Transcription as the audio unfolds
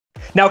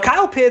Now,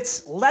 Kyle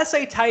Pitts, less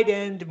a tight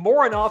end,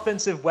 more an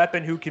offensive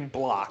weapon who can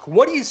block.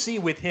 What do you see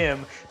with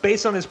him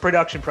based on his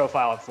production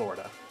profile at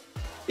Florida?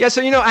 Yeah,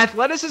 so,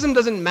 athleticism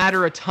doesn't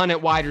matter a ton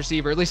at wide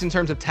receiver, at least in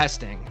terms of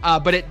testing,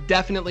 but it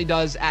definitely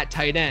does at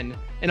tight end.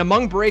 And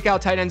among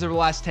breakout tight ends over the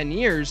last 10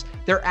 years,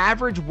 their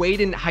average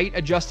weight and height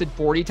adjusted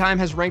 40 time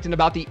has ranked in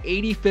about the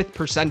 85th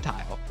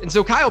percentile. And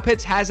so Kyle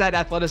Pitts has that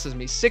athleticism.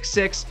 He's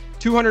 6'6",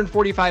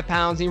 245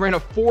 pounds, and he ran a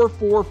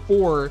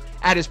 4.44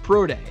 at his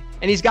pro day.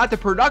 And he's got the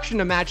production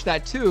to match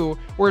that too,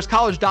 whereas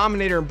college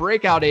dominator and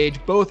breakout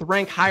age both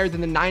rank higher than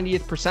the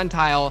 90th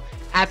percentile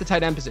at the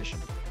tight end position.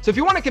 So if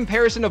you want a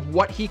comparison of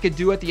what he could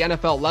do at the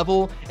NFL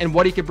level and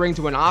what he could bring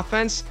to an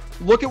offense,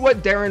 look at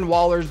what Darren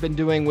Waller's been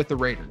doing with the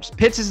Raiders.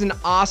 Pitts is an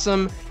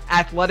awesome,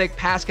 athletic,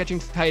 pass-catching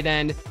tight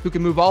end who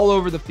can move all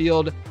over the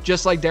field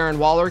just like Darren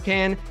Waller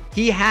can.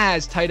 He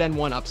has tight end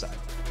 1 upside.